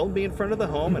filmed me in front of the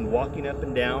home and walking up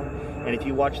and down. And if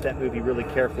you watch that movie really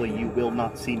carefully, you will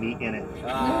not see me in it.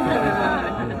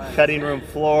 Cutting room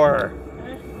floor.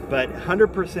 But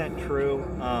 100% true.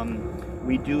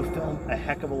 We do film a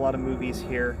heck of a lot of movies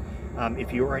here.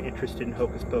 If you are interested in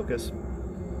Hocus Pocus,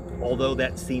 although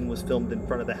that scene was filmed in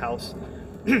front of the house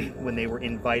when they were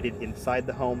invited inside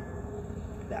the home,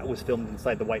 that was filmed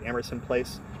inside the White Emerson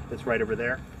place that's right over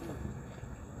there.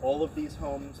 All of these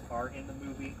homes are in the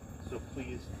movie, so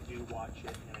please do watch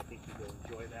it, and I think you will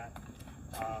enjoy that.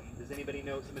 Does anybody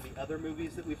know some of the other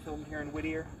movies that we filmed here in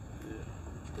Whittier?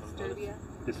 Disturbia.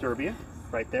 Disturbia,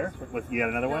 right there. You got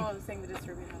another one? No, I was saying the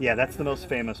Disturbia. Yeah, that's the most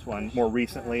famous one, more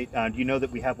recently. Do you know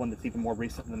that we have one that's even more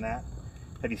recent than that?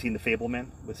 Have you seen The Fableman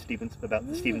with about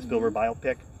the Steven Spielberg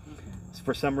biopic?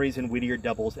 For some reason, Whittier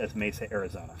doubles as Mesa,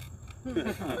 Arizona.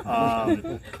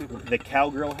 The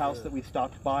Cowgirl house that we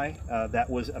stopped by, that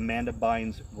was Amanda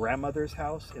Bynes' grandmother's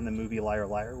house in the movie Liar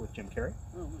Liar with Jim Carrey.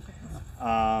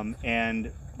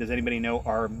 And does anybody know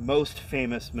our most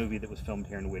famous movie that was filmed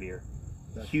here in Whittier?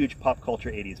 Huge pop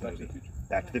culture 80s movie.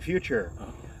 Back to the Future.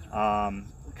 A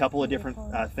couple of different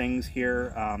things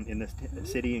here in this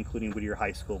city, including Whittier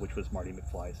High School, which was Marty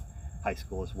McFly's high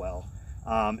school as well.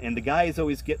 And the guys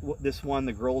always get this one,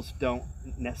 the girls don't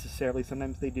necessarily,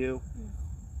 sometimes they do.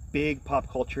 Big pop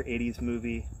culture 80s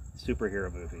movie,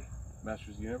 superhero movie.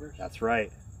 Masters of the Universe? That's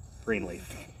right.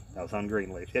 Greenleaf. That was on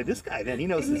Greenleaf. Yeah, this guy, man, he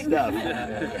knows his stuff.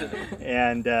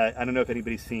 And I don't know if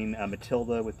anybody's seen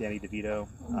Matilda with Danny DeVito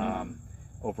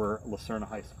over Lucerna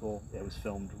High School. It was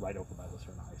filmed right over by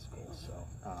Lucerna High School.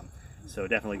 So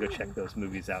definitely go check those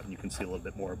movies out and you can see a little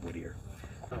bit more of Whittier.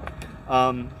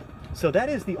 So that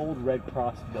is the old Red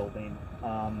Cross building.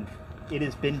 It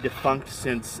has been defunct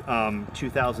since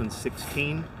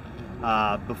 2016.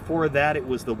 Before that, it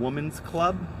was the Women's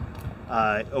Club.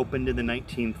 It opened in the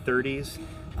 1930s.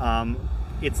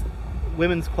 It's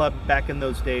Women's Club. Back in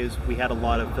those days, we had a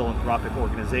lot of philanthropic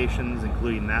organizations,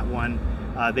 including that one.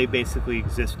 They basically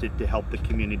existed to help the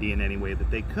community in any way that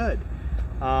they could.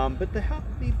 But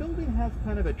the building has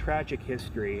kind of a tragic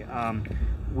history.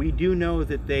 We do know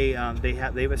that they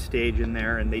have a stage in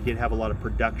there, and they did have a lot of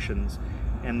productions.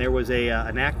 And there was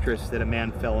an actress that a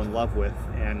man fell in love with,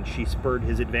 and she spurred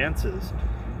his advances.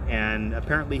 And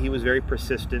apparently he was very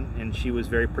persistent, and she was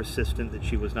very persistent that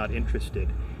she was not interested.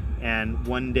 And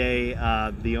one day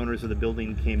the owners of the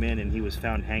building came in, and he was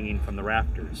found hanging from the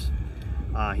rafters.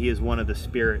 He is one of the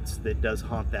spirits that does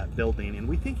haunt that building, and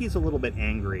we think he's a little bit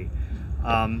angry.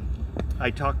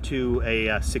 I talked to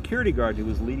a security guard who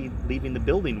was leaving the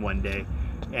building one day,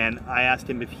 and I asked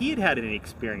him if he had had any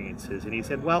experiences, and he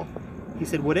said, well,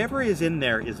 whatever is in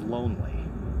there is lonely.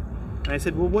 And I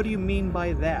said, well, what do you mean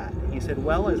by that? He said,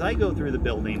 well, as I go through the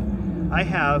building, I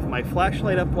have my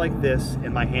flashlight up like this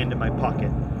and my hand in my pocket.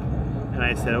 And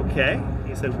I said, okay.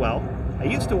 He said, well, I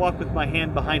used to walk with my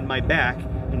hand behind my back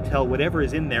until whatever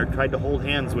is in there tried to hold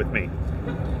hands with me.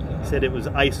 He said it was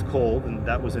ice cold, and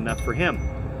that was enough for him.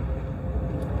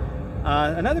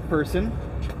 Another person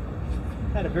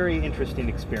had a very interesting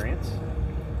experience.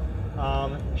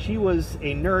 She was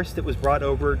a nurse that was brought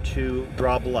over to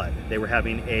draw blood. They were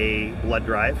having a blood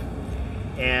drive,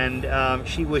 and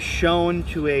she was shown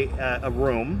to a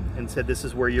room and said, this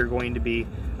is where you're going to be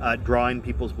drawing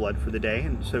people's blood for the day.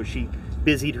 And so she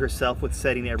busied herself with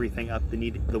setting everything up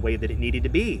the way that it needed to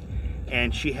be.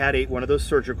 And she had one of those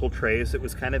surgical trays that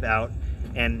was kind of out,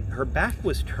 and her back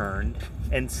was turned,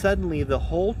 and suddenly the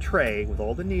whole tray with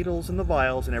all the needles and the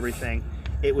vials and everything,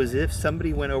 it was as if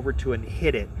somebody went over to it and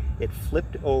hit it. It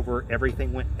flipped over,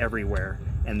 everything went everywhere,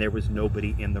 and there was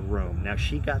nobody in the room. Now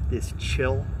she got this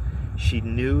chill. She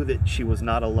knew that she was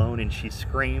not alone, and she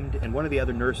screamed, and one of the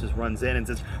other nurses runs in and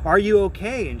says, are you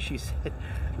okay? And she said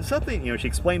something, she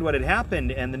explained what had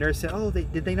happened, and the nurse said, oh,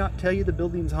 did they not tell you the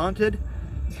building's haunted?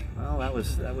 Well, that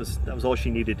was all she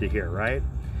needed to hear, right?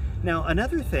 Now,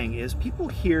 another thing is people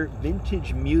hear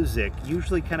vintage music,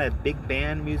 usually kind of big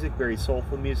band music, very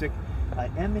soulful music,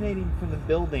 emanating from the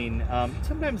building.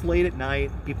 Sometimes late at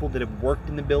night, people that have worked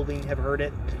in the building have heard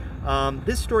it.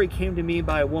 This story came to me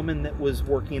by a woman that was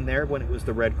working there when it was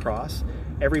the Red Cross.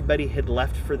 Everybody had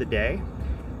left for the day,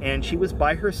 and she was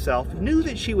by herself, knew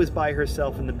that she was by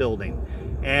herself in the building,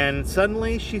 and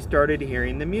suddenly she started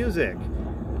hearing the music.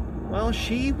 Well,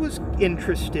 she was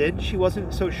interested. She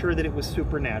wasn't so sure that it was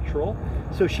supernatural,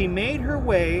 so she made her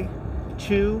way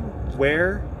to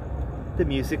where the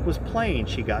music was playing.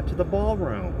 She got to the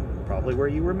ballroom, probably where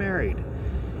you were married,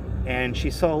 and she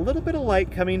saw a little bit of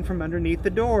light coming from underneath the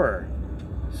door.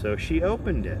 So she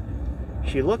opened it.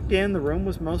 She looked in. The room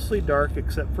was mostly dark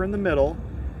except for in the middle.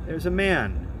 There's a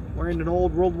man wearing an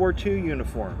old World War II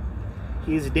uniform.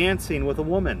 He's dancing with a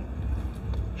woman.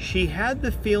 She had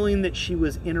the feeling that she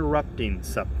was interrupting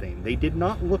something. They did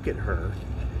not look at her.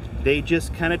 They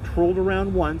just kind of trolled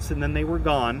around once, and then they were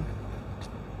gone.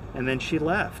 And then she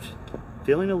left,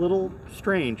 feeling a little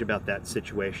strange about that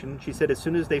situation. She said as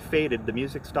soon as they faded, the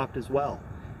music stopped as well.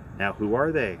 Now, who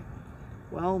are they?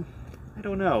 Well, I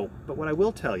don't know. But what I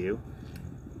will tell you,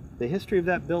 the history of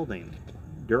that building,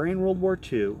 during World War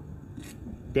II,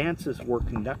 dances were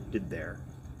conducted there,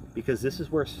 because this is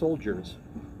where soldiers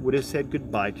would have said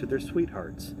goodbye to their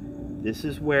sweethearts. This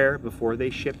is where, before they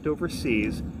shipped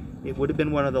overseas, it would have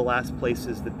been one of the last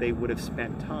places that they would have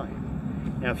spent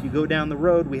time. Now, if you go down the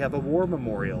road, we have a war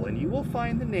memorial, and you will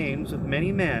find the names of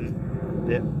many men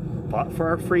that fought for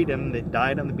our freedom, that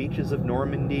died on the beaches of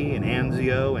Normandy and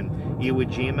Anzio and Iwo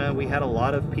Jima. We had a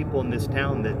lot of people in this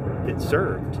town that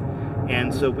served.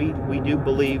 And so we do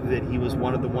believe that he was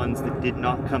one of the ones that did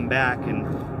not come back, and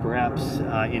perhaps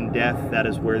in death that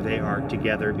is where they are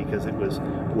together, because it was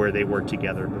where they were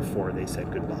together before they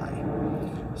said goodbye.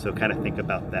 So kind of think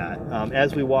about that.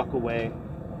 As we walk away,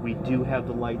 we do have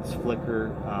the lights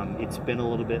flicker. It's been a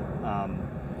little bit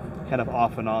kind of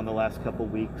off and on the last couple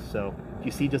weeks, so if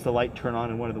you see just a light turn on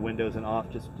in one of the windows and off,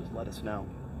 just let us know.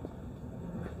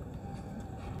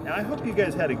 Now, I hope you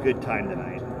guys had a good time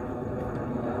tonight.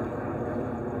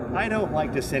 I don't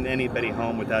like to send anybody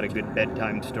home without a good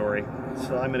bedtime story,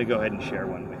 so I'm going to go ahead and share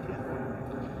one with you.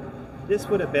 This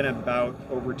would have been about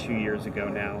over 2 years ago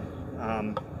now.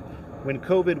 When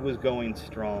COVID was going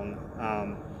strong,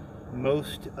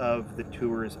 most of the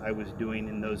tours I was doing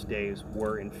in those days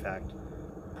were in fact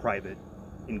private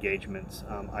engagements.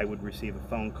 I would receive a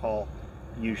phone call,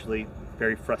 usually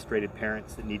very frustrated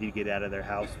parents that needed to get out of their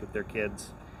house with their kids,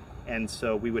 and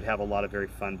so we would have a lot of very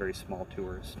fun, very small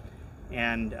tours.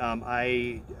 And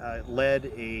I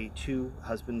led 2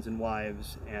 husbands and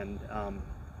wives, and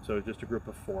so just a group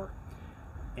of 4.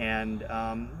 And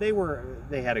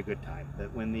they had a good time.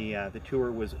 But when the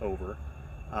tour was over,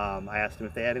 I asked them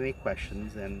if they had any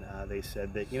questions, and they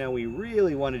said that, we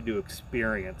really wanted to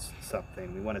experience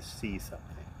something. We want to see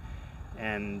something.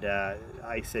 And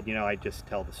I said, I just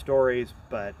tell the stories,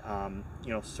 but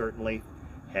certainly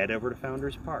head over to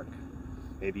Founders Park.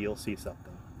 Maybe you'll see something.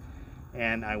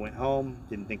 And I went home,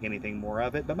 didn't think anything more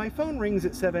of it, but my phone rings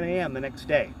at 7 a.m. the next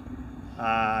day.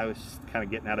 I was just kind of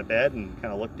getting out of bed and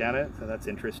kind of looked at it, so that's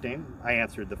interesting. I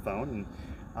answered the phone,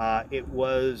 and it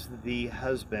was the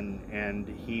husband, and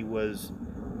he was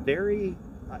very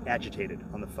agitated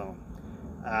on the phone.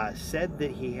 Said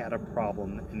that he had a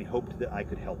problem and he hoped that I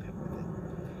could help him with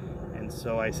it. And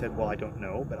so I said, well, I don't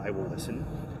know, but I will listen.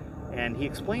 And he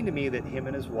explained to me that him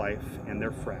and his wife and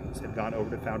their friends had gone over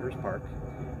to Founders Park,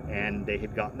 and they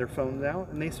had gotten their phones out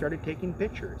and they started taking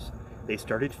pictures. They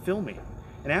started filming.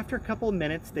 And after a couple of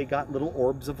minutes, they got little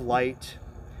orbs of light.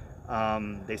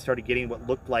 They started getting what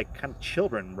looked like kind of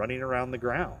children running around the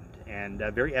ground, and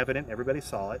very evident, everybody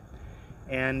saw it.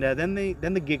 And then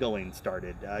the giggling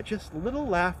started. Just little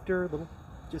laughter,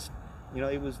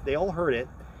 they all heard it.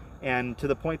 And to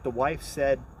the point the wife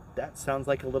said, "That sounds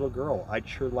like a little girl. I'd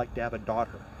sure like to have a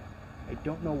daughter." I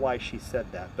don't know why she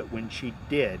said that, but when she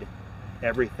did,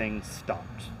 everything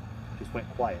stopped, just went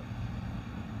quiet.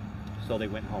 So they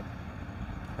went home,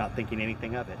 not thinking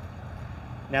anything of it.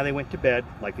 Now they went to bed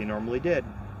like they normally did,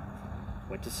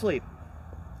 went to sleep.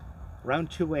 Around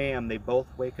 2 a.m. they both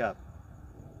wake up,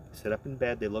 sit up in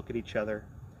bed, they look at each other.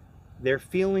 They're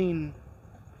feeling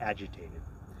agitated.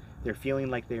 They're feeling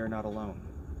like they are not alone.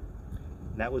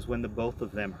 And that was when the both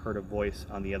of them heard a voice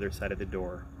on the other side of the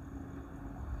door.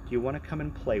 "Do you want to come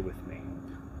and play with me?"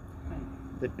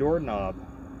 The doorknob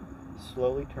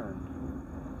slowly turned.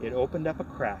 It opened up a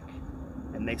crack,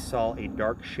 and they saw a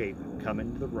dark shape come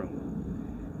into the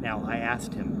room. Now, I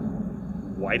asked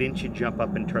him, "Why didn't you jump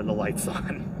up and turn the lights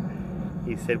on?"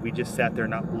 He said, "We just sat there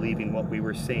not believing what we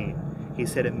were seeing." He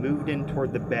said it moved in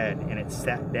toward the bed, and it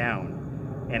sat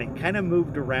down, and it kind of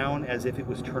moved around as if it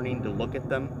was turning to look at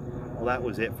them. Well, that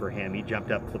was it for him. He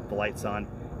jumped up, flipped the lights on,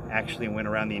 actually went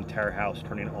around the entire house,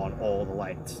 turning on all the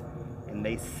lights. And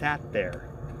they sat there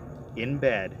in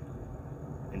bed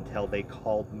until they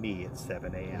called me at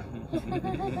 7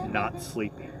 a.m. not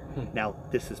sleeping. Now,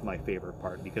 this is my favorite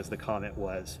part, because the comment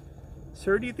was,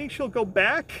 "Sir, do you think she'll go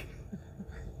back?"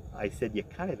 I said, "You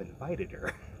kind of invited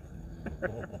her."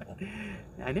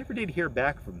 I never did hear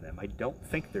back from them. I don't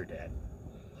think they're dead.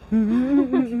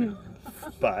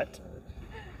 But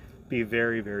be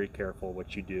very, very careful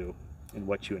what you do and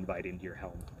what you invite into your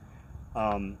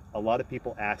home. A lot of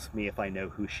people ask me if I know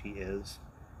who she is.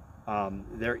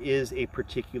 There is a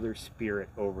particular spirit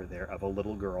over there of a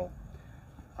little girl.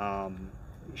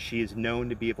 She is known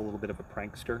to be a little bit of a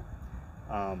prankster.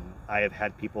 I have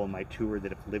had people on my tour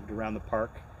that have lived around the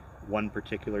park. One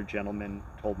particular gentleman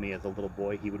told me as a little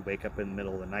boy he would wake up in the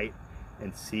middle of the night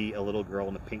and see a little girl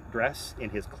in a pink dress in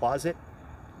his closet.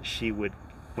 She would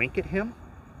wink at him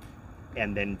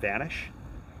and then vanish.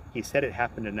 He said it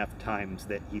happened enough times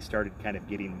that he started kind of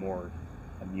getting more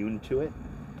immune to it.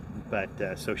 But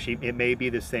so it may be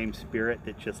the same spirit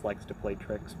that just likes to play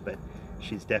tricks, but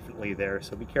she's definitely there.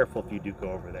 So be careful if you do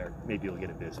go over there. Maybe you'll get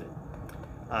a visit.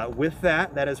 With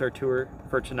that, that is our tour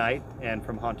for tonight. And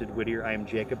from Haunted Whittier, I am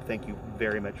Jacob. Thank you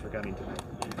very much for coming tonight.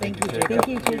 Thank you, Jacob. Thank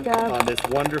you, Jacob. On this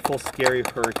wonderful, scary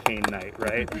hurricane night,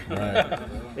 right? Right.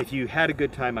 If you had a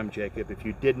good time, I'm Jacob. If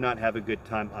you did not have a good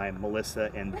time, I'm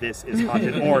Melissa, and this is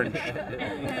Haunted Orange.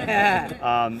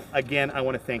 Again, I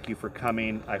want to thank you for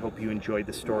coming. I hope you enjoyed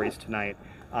the stories tonight.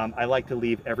 I like to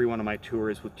leave every one of my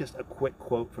tours with just a quick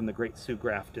quote from the great Sue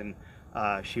Grafton.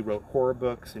 She wrote horror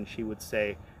books, and she would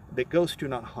say that ghosts do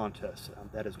not haunt us.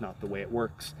 That is not the way it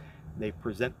works. They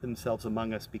present themselves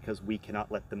among us because we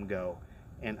cannot let them go.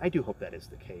 And I do hope that is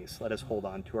the case. Let us hold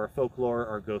on to our folklore,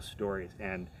 our ghost stories,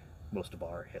 and most of all,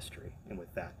 our history. And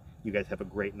with that, you guys have a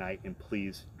great night, and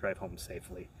please drive home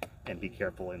safely and be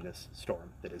careful in this storm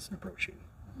that is approaching.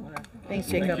 Thanks,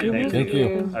 Jacob. Thank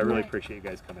you. I really appreciate you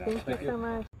guys coming out. Thank you so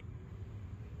much.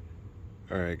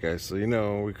 All right, guys. So, you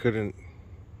know, we couldn't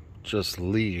just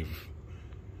leave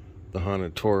the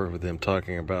haunted tour with him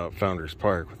talking about Founders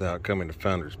Park without coming to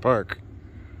Founders Park.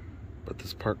 But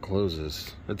this park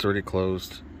closes. It's already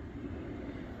closed.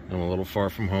 I'm a little far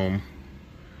from home.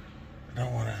 I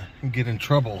don't want to get in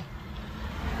trouble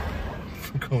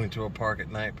for going to a park at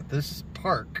night, but this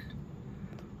park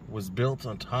was built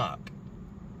on top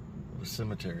of a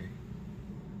cemetery.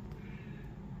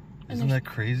 Isn't that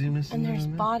crazy, Mrs. And there's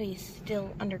Nana? bodies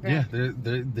still underground. Yeah,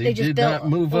 they just did built not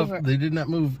move over. up. They did not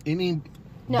move any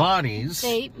No, bodies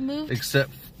They moved.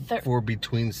 except for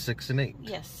between 6 and 8.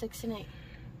 Yes, 6 and 8.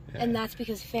 Yeah. And that's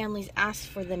because families asked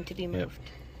for them to be moved.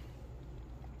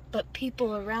 But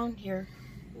people around here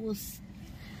will.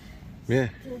 Yeah.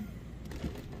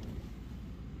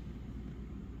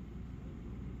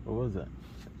 What was that?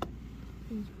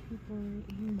 These people right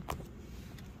here.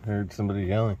 I heard somebody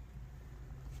yelling.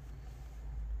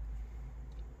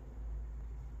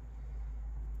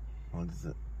 What is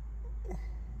it?